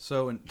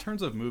So in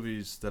terms of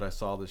movies that I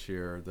saw this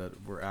year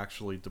that were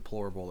actually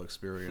deplorable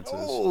experiences.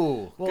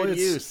 Oh, good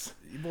use.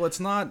 Well, it's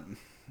not.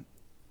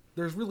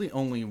 There's really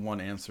only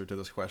one answer to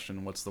this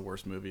question. What's the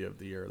worst movie of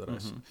the year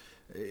that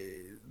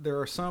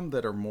there are some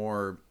that are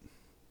more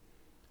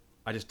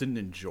I just didn't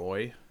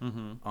enjoy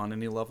on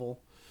any level.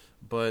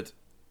 But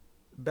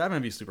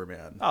Batman v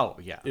Superman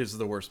is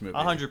the worst movie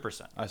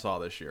 100% I saw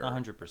this year.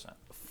 100%.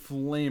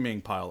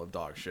 Flaming pile of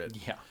dog shit.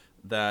 Yeah.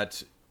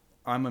 That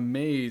I'm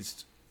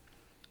amazed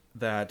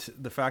that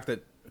the fact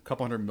that a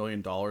couple $100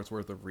 million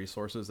worth of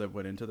resources that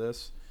went into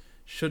this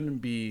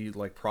shouldn't be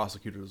like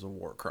prosecuted as a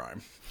war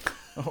crime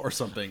or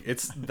something.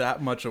 It's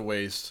that much a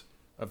waste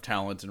of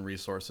talent and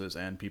resources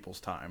and people's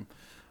time.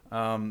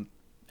 And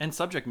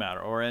subject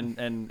matter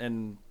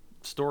and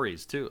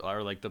stories too,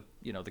 or like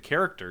the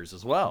characters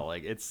as well.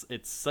 Like it's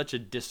such a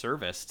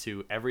disservice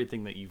to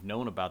everything that you've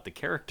known about the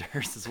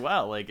characters as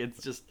well. Like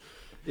it's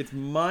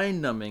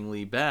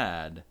mind-numbingly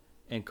bad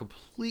and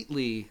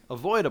completely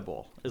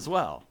avoidable as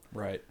well.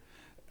 Right.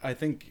 I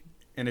think,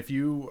 and if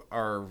you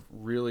are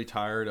really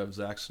tired of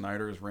Zack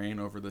Snyder's reign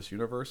over this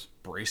universe,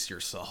 brace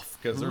yourself,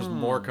 because there's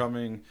more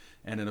coming,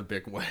 and in a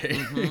big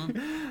way.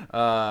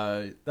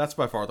 That's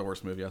by far the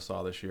worst movie I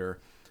saw this year.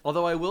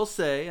 Although I will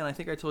say, and I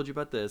think I told you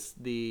about this,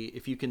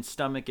 if you can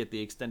stomach it,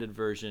 the extended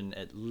version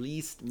at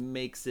least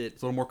makes it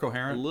It's a little more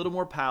coherent, a little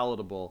more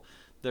palatable.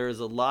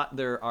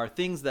 There are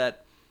things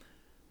that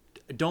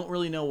don't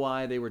really know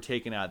why they were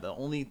taken out. The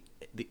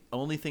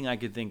only thing I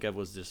could think of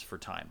was just for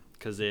time,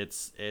 because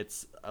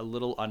it's a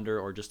little under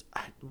or just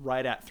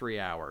right at 3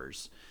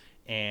 hours.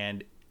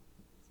 And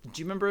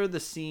do you remember the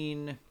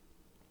scene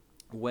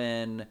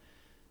when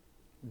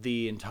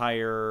the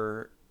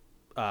entire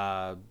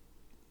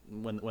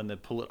when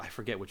I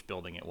forget which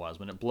building it was,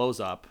 when it blows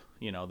up,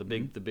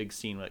 the big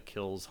scene that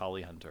kills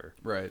Holly Hunter,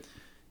 right?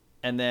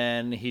 And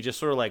then he just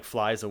sort of like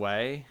flies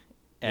away.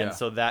 And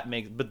so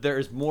but there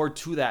is more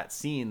to that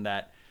scene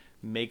that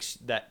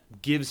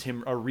gives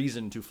him a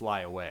reason to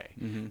fly away.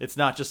 It's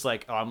not just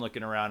like, oh, I'm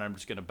looking around, I'm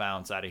just going to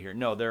bounce out of here.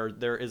 No,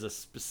 there is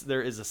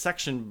a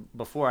section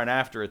before and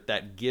after it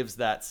that gives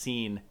that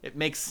scene. It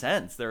makes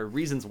sense. There are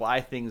reasons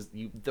why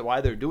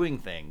they're doing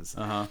things.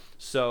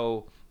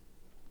 So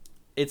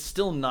it's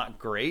still not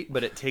great,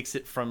 but it takes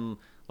it from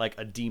like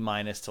a D-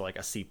 to like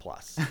a C+.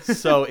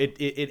 So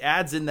it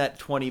adds in that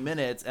 20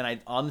 minutes. And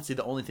honestly,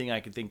 the only thing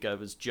I could think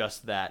of is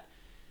just that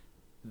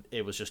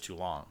it was just too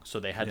long, so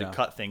they had to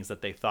cut things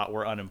that they thought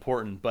were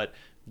unimportant but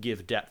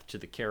give depth to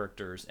the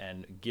characters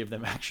and give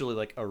them actually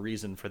like a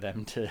reason for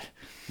them to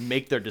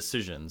make their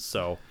decisions.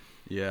 So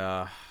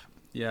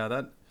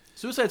that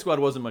Suicide Squad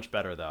wasn't much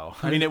better though.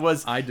 I mean,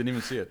 I didn't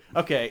even see it.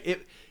 Okay,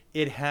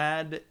 it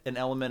had an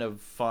element of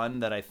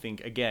fun that I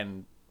think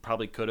again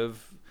probably could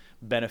have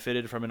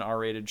benefited from an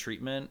R-rated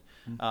treatment,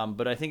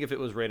 but I think if it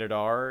was rated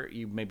R,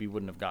 you maybe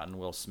wouldn't have gotten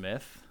Will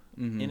Smith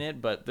in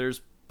it. But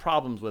there's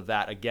problems with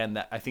that again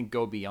that I think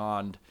go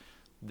beyond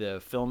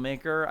the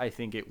filmmaker. I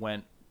think it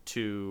went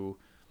to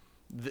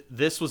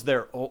this was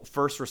their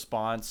first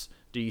response,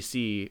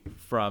 DC,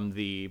 from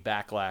the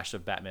backlash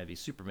of Batman v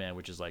Superman,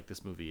 which is like,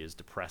 this movie is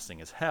depressing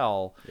as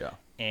hell.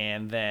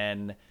 And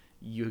then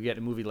you get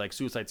a movie like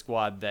Suicide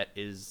Squad that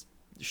is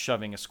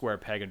shoving a square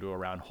peg into a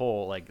round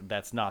hole. Like,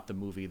 that's not the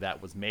movie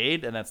that was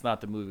made, and that's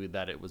not the movie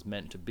that it was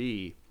meant to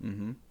be.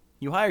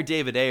 You hire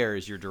David Ayer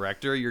as your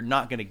director, you're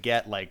not going to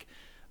get like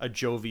a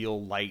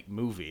jovial, light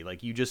movie.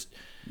 Like, you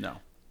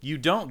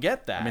don't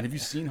get that. I mean, have you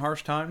seen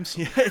Harsh Times?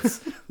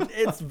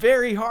 It's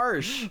very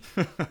harsh.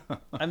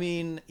 I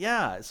mean,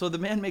 so the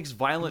man makes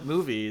violent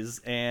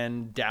movies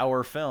and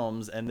dour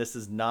films, and this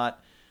is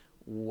not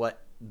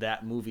what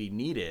that movie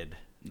needed.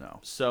 No.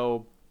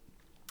 So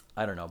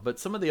I don't know, but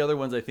some of the other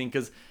ones, I think,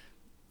 because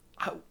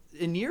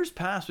in years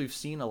past we've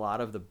seen a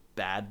lot of the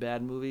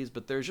bad movies,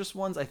 but there's just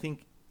ones I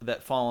think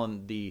that fall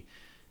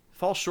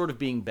short of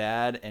being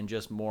bad and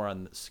just more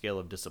on the scale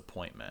of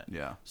disappointment.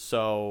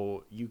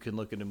 So you can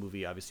look at a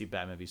movie, obviously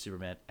Batman v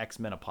Superman,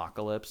 X-Men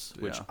Apocalypse,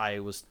 which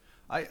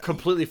I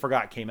completely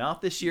forgot came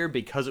out this year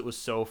because it was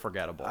so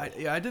forgettable. I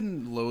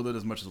didn't loathe it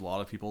as much as a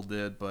lot of people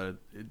did, but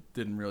it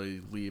didn't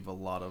really leave a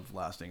lot of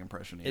lasting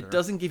impression either. It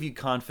doesn't give you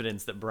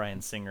confidence that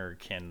Bryan Singer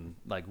can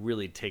like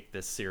really take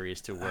this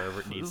series to wherever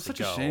it needs to go. It was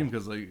such a shame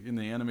because like in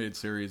the animated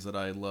series that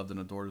I loved and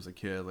adored as a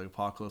kid, like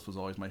Apocalypse was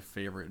always my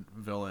favorite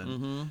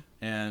villain.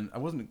 And I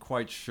wasn't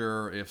quite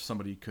sure if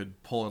somebody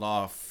could pull it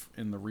off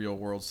in the real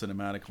world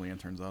cinematically, and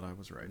turns out I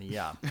was right.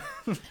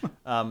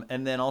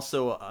 And then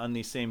also on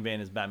the same vein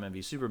as Batman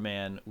v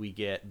Superman, we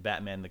get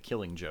Batman the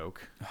Killing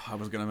Joke. I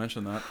was going to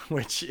mention that.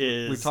 Which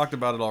is... We've talked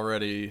about it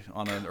already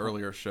on an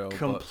earlier show.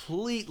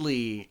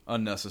 Completely...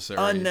 Unnecessary.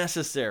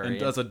 And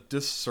does a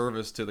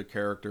disservice to the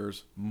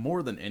characters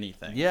more than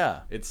anything.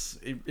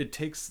 It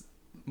takes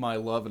my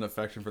love and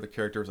affection for the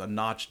characters a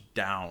notch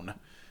down.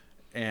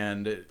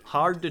 And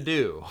hard to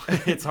do.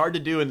 It's hard to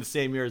do in the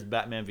same year as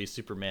Batman v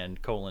Superman: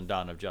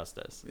 Dawn of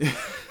Justice.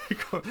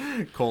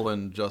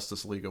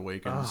 Justice League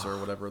Awakens, or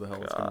whatever the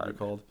hell it's going to be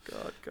called.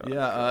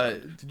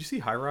 God. Did you see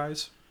High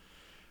Rise?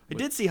 I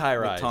did see High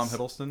Rise. With Tom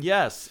Hiddleston?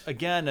 Yes.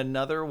 Again,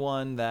 another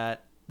one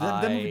that Did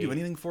that movie do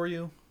anything for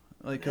you?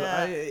 Like,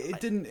 Yeah, it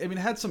didn't. I mean,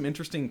 it had some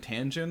interesting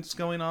tangents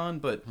going on,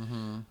 but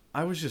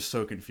I was just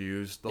so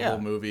confused the whole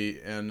movie,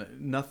 and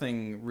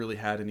nothing really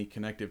had any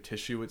connective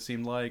tissue. It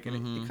seemed like, and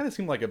it kind of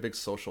seemed like a big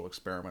social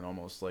experiment,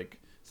 almost like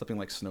something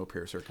like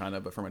Snowpiercer, kind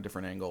of, but from a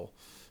different angle.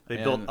 They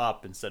built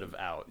up instead of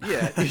out.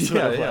 Yeah,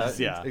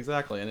 yeah,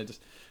 exactly. And it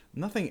just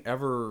nothing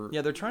ever.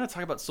 Yeah, they're trying to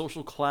talk about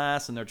social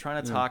class, and they're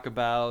trying to talk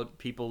about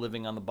people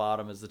living on the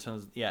bottom as the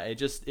tones. Yeah,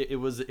 it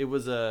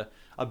was a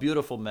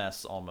beautiful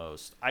mess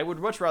almost. I would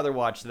much rather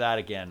watch that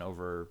again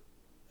over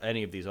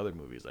any of these other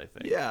movies, I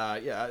think. Yeah.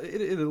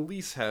 It at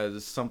least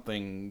has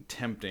something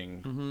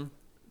tempting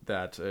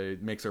that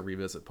makes a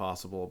revisit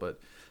possible, but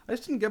I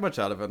just didn't get much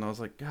out of it, and I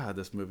was like, God,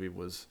 this movie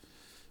was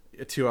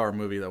a 2-hour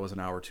movie that was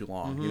an hour too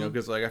long, you know,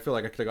 because like I feel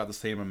like I could have got the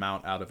same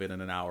amount out of it in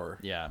an hour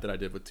that I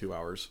did with 2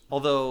 hours.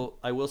 Although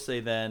I will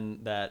say then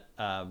that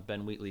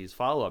Ben Wheatley's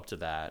follow-up to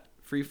that,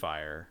 Free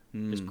Fire,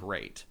 is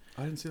great.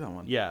 I didn't see that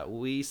one. Yeah,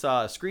 we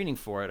saw a screening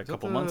for it a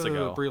couple months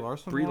ago. Brie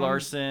Larson. Brie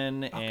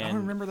Larson, and I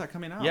don't remember that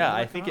coming out. Yeah,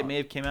 I think it may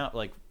have come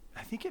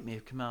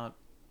out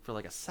for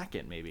like a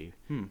second, maybe.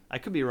 I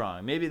could be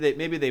wrong. Maybe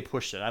they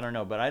pushed it. I don't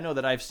know, but I know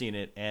that I've seen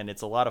it, and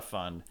it's a lot of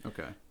fun.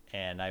 Okay.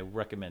 And I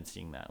recommend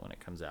seeing that when it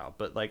comes out.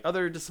 But like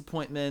other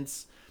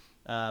disappointments,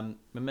 I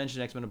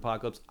mentioned X-Men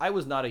Apocalypse. I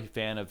was not a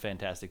fan of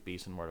Fantastic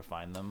Beasts and Where to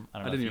Find Them.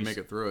 I didn't even make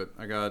it through it.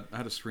 I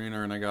had a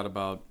screener and I got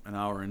about an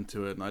hour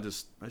into it, and I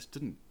just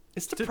didn't.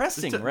 It's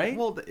depressing, right?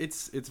 Well,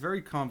 it's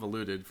very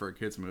convoluted for a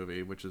kids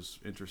movie, which is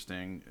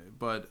interesting.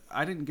 But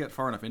I didn't get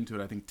far enough into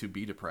it, I think, to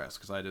be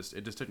depressed, because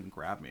it just didn't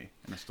grab me,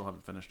 and I still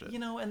haven't finished it. You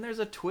know, and there's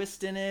a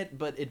twist in it,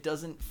 but it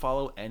doesn't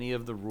follow any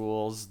of the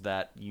rules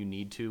that you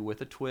need to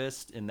with a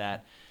twist. In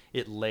that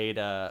it laid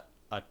a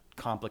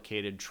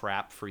complicated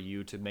trap for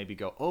you to maybe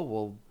go, oh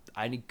well,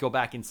 I need to go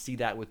back and see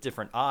that with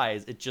different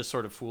eyes. It just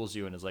sort of fools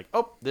you and is like,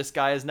 oh, this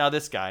guy is now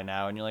this guy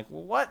now, and you're like,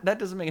 well, what? That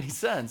doesn't make any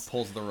sense.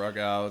 Pulls the rug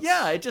out.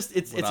 Yeah,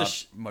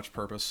 it's much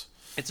purpose.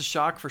 It's a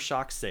shock for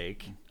shock's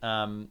sake.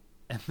 And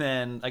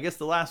then I guess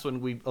the last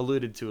one we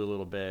alluded to a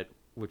little bit,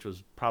 which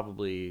was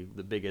probably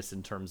the biggest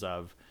in terms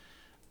of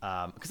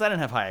because I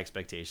didn't have high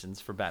expectations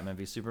for Batman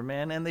v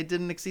Superman, and they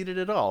didn't exceed it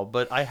at all.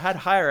 But I had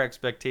higher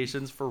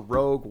expectations for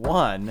Rogue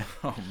One.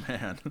 Oh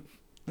man,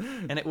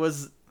 and it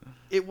was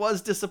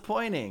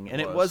disappointing,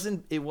 and it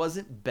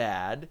wasn't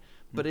bad,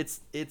 but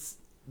it's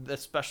the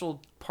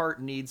special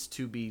part needs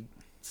to be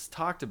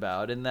talked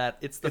about, in that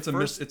it's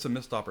a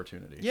missed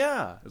opportunity.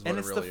 Yeah, and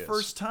it's the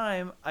first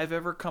time I've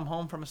ever come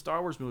home from a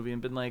Star Wars movie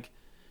and been like,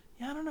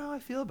 yeah, I don't know how I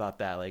feel about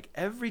that. Like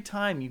every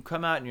time you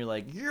come out and you're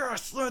like,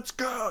 yes, let's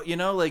go. You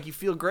know, like you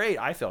feel great.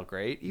 I felt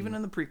great, even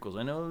in the prequels.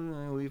 I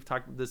know we've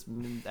talked about this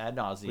ad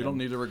nauseum. We don't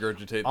need to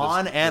regurgitate this,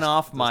 on and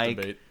off this mic.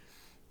 debate.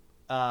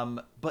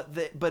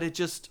 But it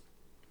just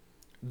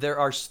there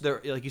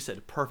like you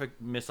said, perfect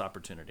missed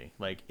opportunity.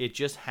 Like it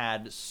just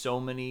had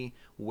so many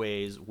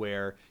ways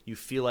where you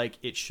feel like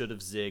it should have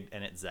zigged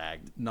and it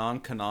zagged.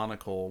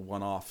 Non-canonical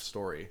one-off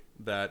story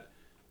that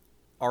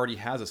already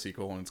has a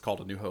sequel, and it's called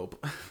A New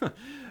Hope.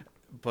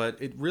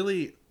 But it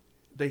really,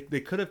 they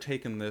could have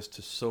taken this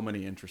to so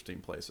many interesting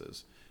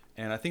places.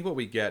 And I think what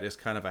we get is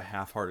kind of a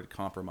half-hearted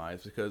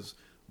compromise, because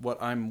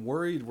what I'm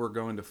worried we're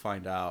going to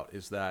find out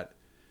is that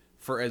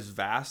for as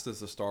vast as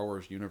the Star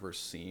Wars universe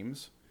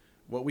seems,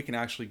 what we can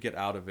actually get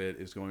out of it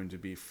is going to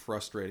be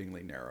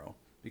frustratingly narrow,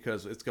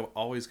 because it's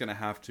always going to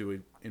have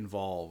to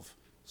involve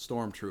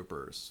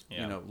stormtroopers,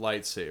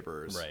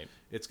 lightsabers. Right.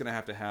 It's going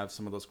to have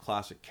some of those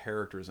classic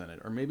characters in it,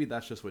 or maybe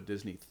that's just what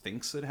Disney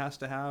thinks it has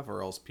to have,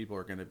 or else people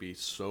are going to be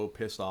so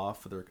pissed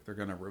off they're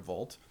going to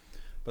revolt.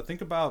 But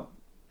think about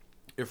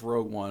if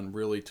Rogue One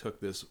really took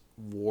this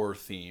war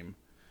theme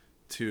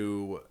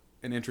to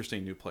an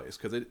interesting new place,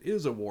 because it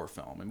is a war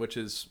film, and which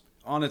is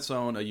on its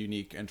own a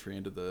unique entry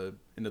into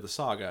the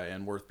saga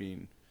and worth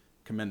being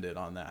commended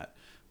on that.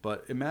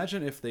 But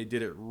imagine if they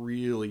did it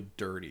really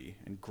dirty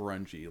and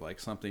grungy, like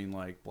something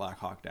like Black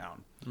Hawk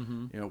Down,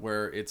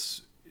 where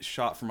it's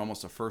shot from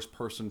almost a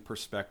first-person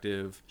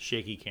perspective,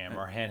 shaky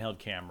camera or handheld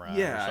camera.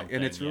 Yeah,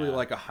 and it's really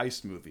like a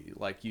heist movie,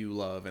 like you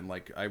love, and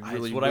like I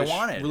really I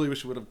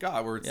wish it would have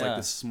got, where it's like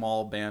this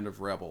small band of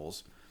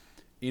rebels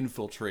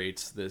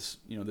infiltrates this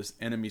this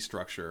enemy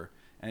structure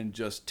and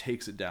just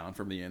takes it down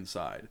from the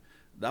inside.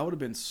 That would have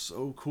been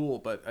so cool,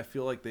 but I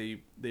feel like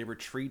they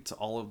retreat to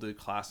all of the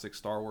classic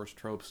Star Wars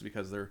tropes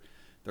because they're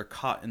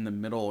caught in the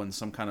middle in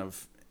some kind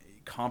of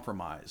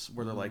compromise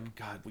where they're like,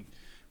 God,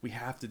 we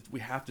have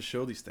to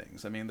show these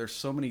things. I mean, there's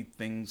so many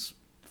things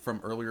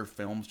from earlier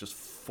films just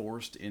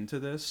forced into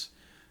this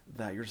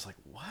that you're just like,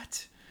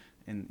 what?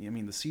 And I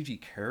mean, the CG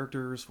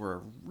characters were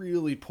a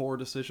really poor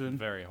decision.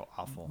 Very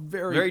awful.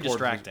 Very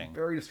distracting.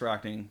 Very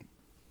distracting.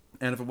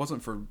 And if it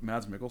wasn't for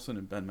Mads Mikkelsen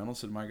and Ben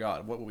Mendelsohn, my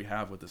God, what would we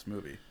have with this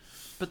movie?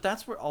 But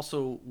that's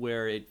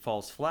where it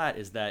falls flat,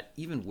 is that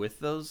even with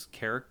those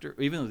characters,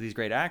 even with these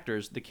great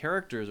actors, the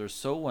characters are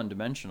so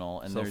one-dimensional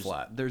and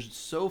they're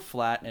so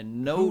flat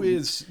and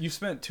you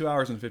spent 2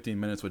 hours and 15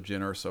 minutes with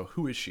Jyn Erso.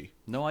 Who is she?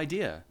 No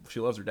idea. She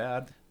loves her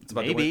dad.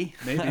 about maybe.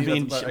 Maybe. I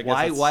mean,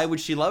 why would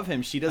she love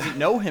him? She doesn't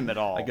know him at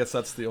all. I guess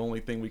that's the only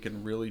thing we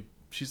can really.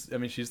 She's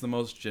the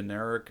most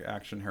generic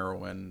action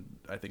heroine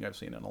I think I've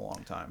seen in a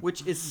long time.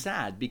 Which is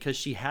sad because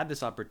she had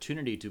this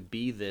opportunity to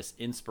be this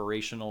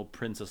inspirational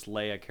Princess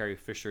Leia, Carrie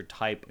Fisher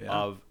type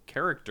of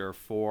character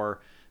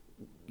for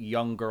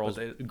young girls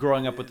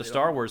growing up with the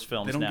Star Wars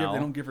films. They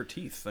don't give her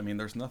teeth. I mean,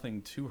 there's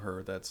nothing to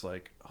her that's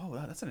like, oh,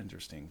 that's an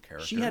interesting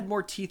character. She had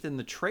more teeth in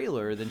the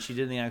trailer than she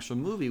did in the actual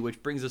movie,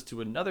 which brings us to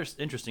another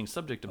interesting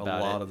subject about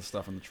it. A lot of the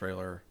stuff in the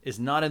trailer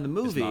is not in the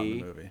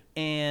movie,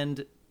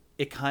 and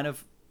it kind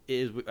of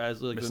is,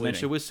 as like we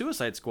mentioned with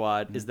Suicide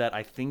Squad, is that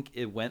I think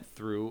it went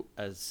through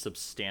a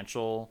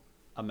substantial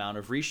amount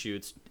of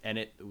reshoots,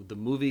 and the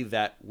movie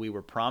that we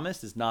were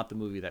promised is not the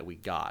movie that we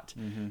got.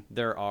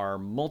 There are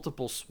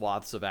multiple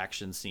swaths of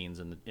action scenes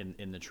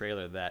in the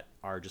trailer that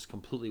are just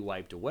completely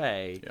wiped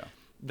away.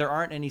 There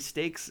aren't any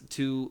stakes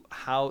to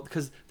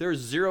because there's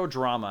zero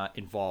drama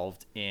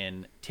involved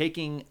in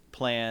taking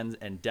plans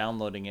and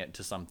downloading it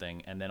to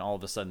something, and then all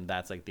of a sudden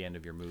that's like the end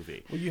of your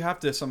movie. Well, you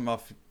have to somehow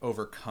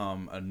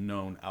overcome a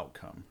known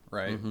outcome,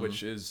 right?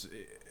 Which is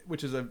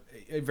a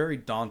very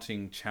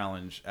daunting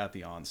challenge at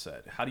the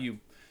onset. How do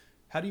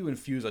you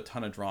infuse a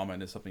ton of drama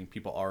into something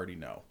people already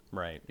know?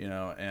 Right. You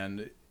know,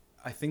 and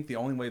I think the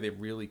only way they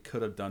really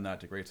could have done that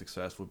to great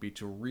success would be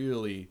to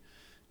really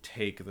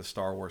take the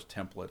Star Wars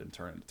template and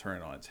turn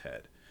it on its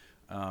head.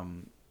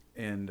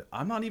 And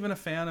I'm not even a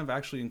fan of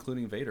actually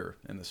including Vader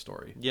in the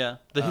story. Yeah,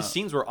 his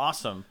scenes were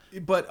awesome,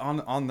 but on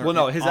their on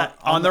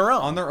their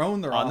own. On their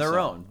own, they're on awesome. Their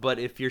own. But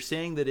if you're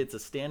saying that it's a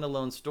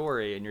standalone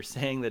story, and you're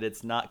saying that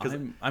it's not, because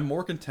I'm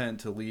more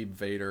content to leave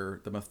Vader,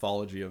 the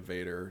mythology of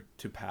Vader,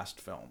 to past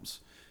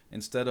films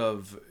instead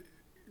of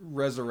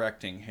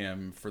resurrecting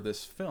him for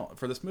this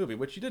movie,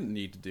 which you didn't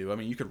need to do. I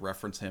mean, you could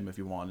reference him if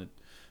you wanted,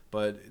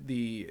 but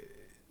the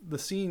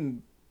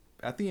scene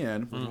at the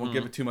end, we won't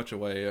give it too much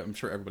away. I'm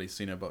sure everybody's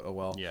seen it, but oh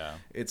well. Yeah.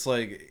 It's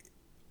like,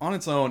 on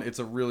its own, it's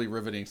a really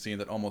riveting scene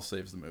that almost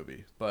saves the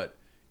movie. But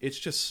it's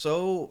just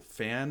so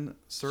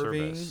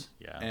fan-serving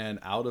and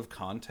out of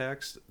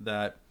context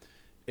that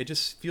it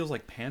just feels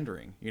like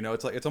pandering. You know,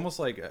 it's almost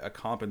like a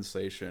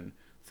compensation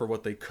for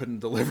what they couldn't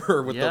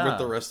deliver with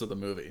the rest of the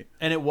movie.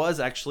 And it was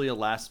actually a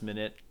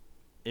last-minute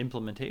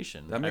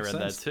implementation. That makes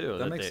sense. That too.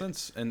 That makes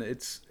sense. And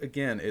it's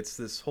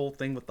this whole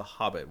thing with The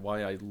Hobbit,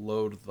 why I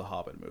loathe the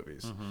Hobbit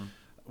movies,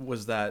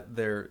 was that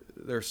they're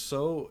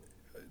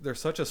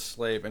such a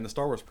slave, and the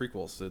Star Wars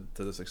prequels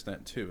to this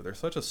extent too. They're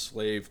such a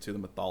slave to the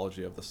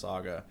mythology of the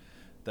saga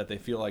that they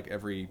feel like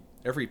every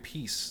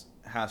piece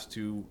has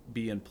to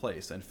be in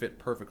place and fit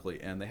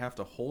perfectly, and they have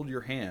to hold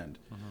your hand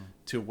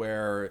to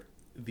where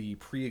the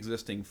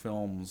pre-existing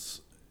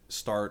films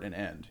start and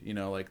end. You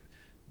know, like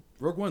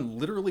Rogue One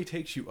literally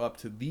takes you up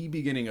to the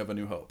beginning of A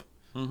New Hope.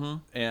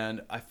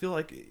 And I feel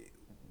like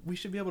we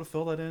should be able to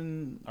fill that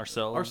in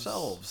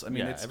ourselves. I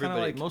mean, it's kind of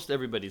like most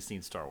everybody's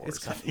seen Star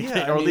Wars, or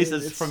at least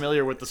is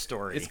familiar with the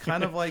story. It's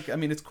kind of like, I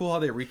mean, it's cool how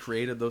they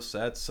recreated those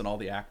sets and all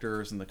the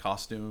actors and the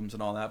costumes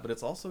and all that, but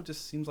it's also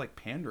just seems like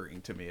pandering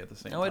to me at the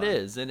same time. No, it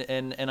is,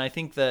 and I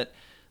think that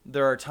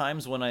there are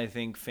times when I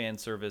think fan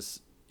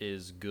service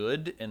is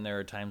good, and there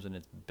are times when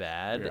it's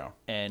bad. Yeah.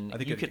 And I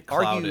think you it could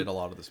clouded argue a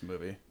lot of this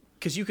movie.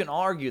 Because you can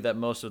argue that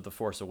most of The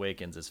Force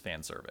Awakens is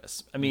fan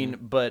service. I mean,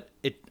 but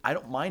I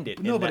don't mind it.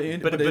 No, but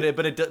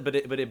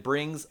it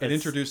brings. It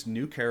introduced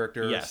new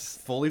characters,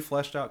 fully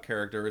fleshed out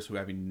characters who are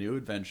having new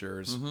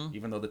adventures,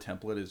 even though the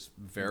template is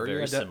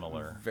very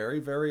similar, very,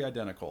 very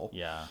identical.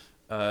 Yeah.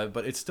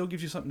 But it still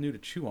gives you something new to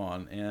chew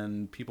on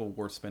and people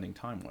worth spending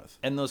time with.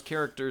 And those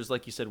characters,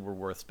 like you said, were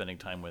worth spending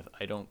time with.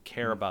 I don't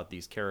care about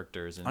these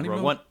characters. And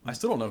I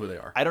still don't know who they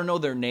are. I don't know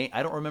their name.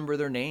 I don't remember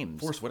their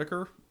names. Forrest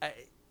Whitaker.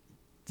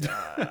 You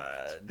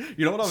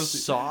know what I was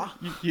Saw?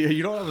 Yeah,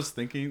 you know what I was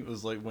thinking? It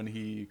was like when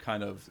he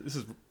this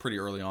is pretty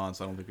early on,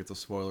 so I don't think it's a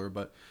spoiler,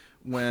 but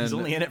when he's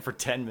only in it for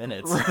 10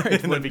 minutes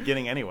in the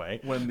beginning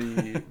anyway. When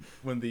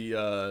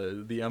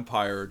the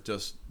Empire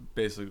just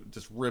basically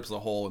just rips a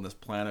hole in this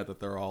planet that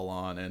they're all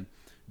on, and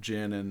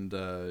Jyn and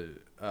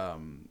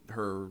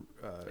her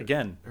I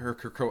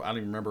don't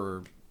even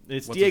remember.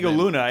 It's Diego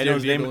Luna. I know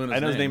his name. I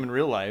know his name in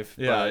real life.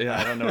 Yeah, but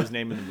I don't know his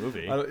name in the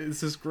movie. It's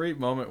this great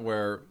moment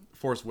where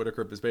Forrest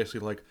Whitaker is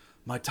basically like,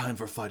 my time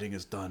for fighting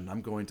is done.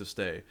 I'm going to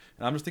stay.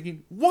 And I'm just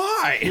thinking,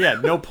 why? Yeah,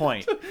 no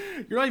point.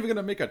 You're not even going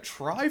to make a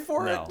try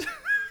for it?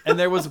 And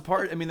there was a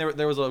part, I mean,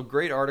 there was a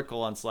great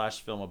article on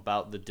Slash Film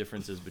about the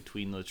differences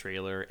between the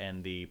trailer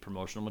and the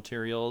promotional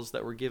materials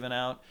that were given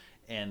out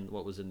and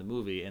what was in the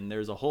movie. And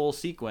there's a whole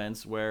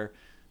sequence where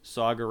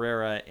Saw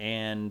Gerrera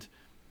and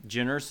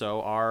Jyn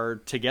Erso are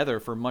together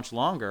for much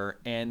longer,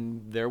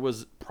 and there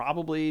was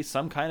probably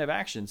some kind of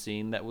action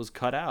scene that was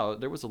cut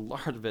out. There was a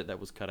lot of it that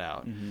was cut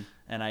out,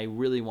 and I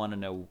really want to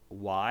know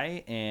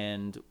why,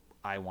 and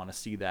I want to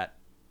see that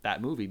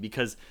movie,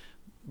 because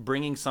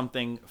bringing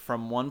something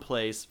from one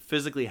place,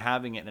 physically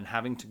having it, and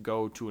having to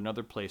go to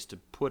another place to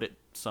put it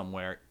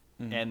somewhere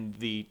and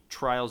the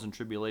trials and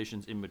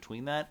tribulations in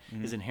between that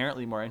is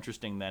inherently more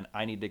interesting than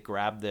I need to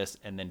grab this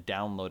and then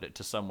download it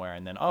to somewhere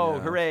and then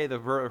hooray, the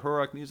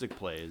heroic music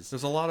plays.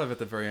 There's a lot of at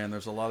the very end.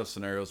 There's a lot of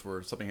scenarios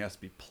where something has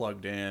to be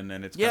plugged in,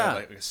 and it's kind of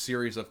like a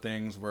series of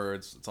things where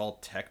it's all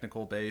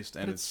technical based,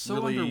 and it's so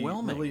really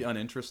underwhelming, really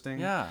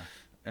uninteresting.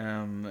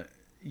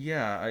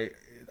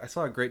 I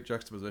saw a great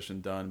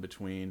juxtaposition done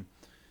between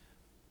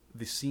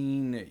the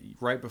scene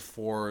right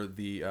before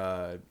the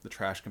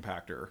trash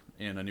compactor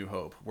in A New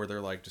Hope, where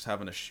they're like just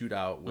having a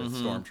shootout with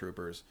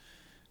stormtroopers,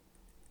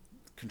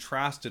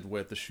 contrasted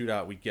with the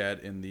shootout we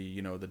get in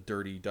the the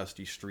dirty,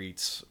 dusty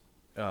streets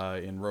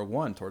in Rogue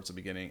One towards the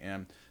beginning.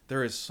 And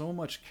there is so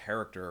much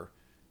character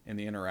in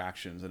the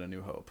interactions in A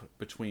New Hope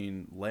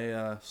between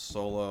Leia,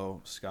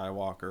 Solo,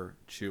 Skywalker,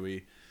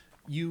 Chewie.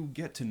 You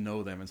get to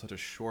know them in such a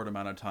short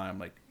amount of time,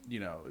 like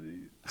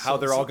how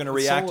they're all going to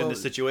react in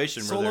this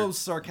situation. Solo's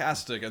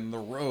sarcastic and the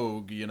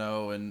rogue,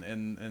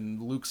 and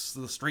Luke's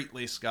the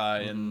straight-laced guy,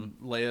 and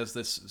Leia's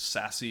this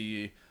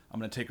sassy, I'm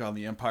going to take on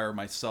the Empire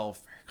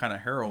myself kind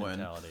of heroine.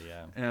 Mentality,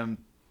 yeah. And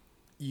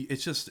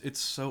it's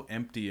so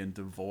empty and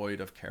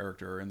devoid of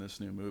character in this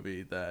new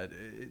movie that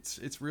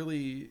it's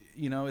really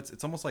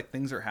it's almost like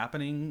things are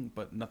happening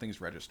but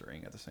nothing's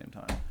registering at the same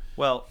time.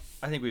 Well,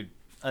 I think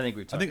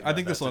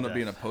this will end up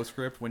being a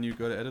postscript when you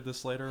go to edit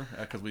this later,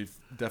 because we've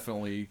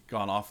definitely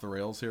gone off the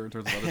rails here in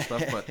terms of other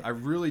stuff. But I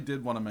really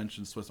did want to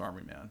mention Swiss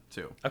Army Man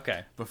too.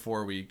 Okay.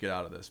 Before we get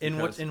out of this, in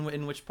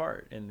which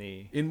part in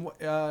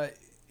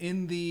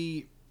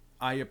the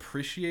I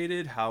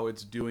appreciated how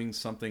it's doing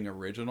something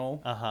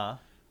original.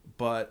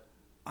 But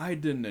I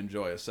didn't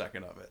enjoy a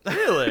second of it.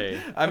 Really?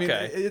 I mean,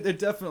 it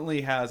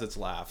definitely has its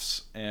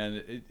laughs, and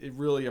it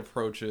really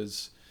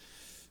approaches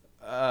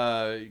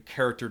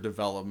character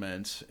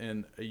development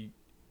in a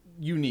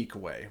unique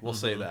way. We'll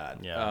say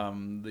that. Yeah.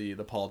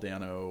 The Paul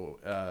Dano,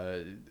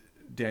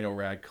 Daniel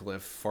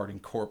Radcliffe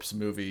farting corpse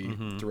movie,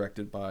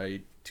 directed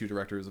by two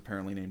directors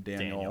apparently named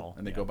Daniel,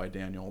 and they go by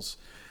Daniels.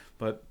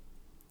 But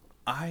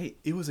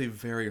it was a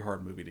very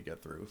hard movie to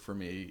get through for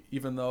me,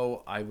 even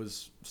though I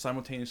was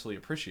simultaneously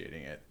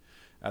appreciating it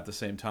at the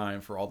same time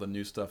for all the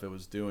new stuff it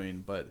was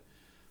doing. But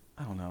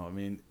I don't know. I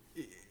mean,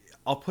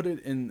 I'll put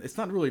it in. It's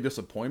not really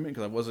disappointment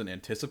because I wasn't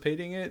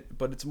anticipating it,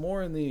 but it's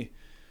more in the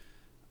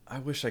I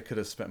wish I could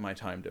have spent my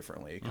time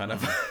differently kind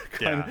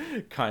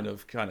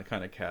of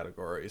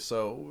category.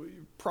 So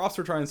props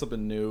for trying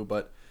something new,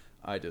 but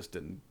I just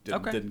didn't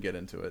get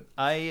into it.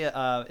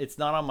 It's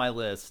not on my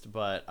list,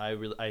 but I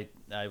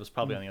was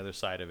probably on the other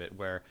side of it,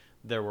 where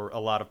there were a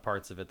lot of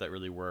parts of it that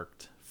really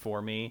worked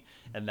for me,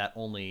 and that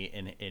only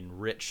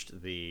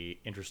enriched the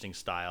interesting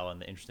style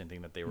and the interesting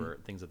things that they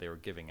were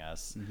giving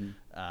us.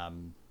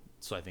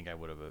 So I think I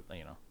would have,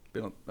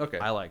 Okay,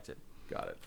 I liked it. Got it.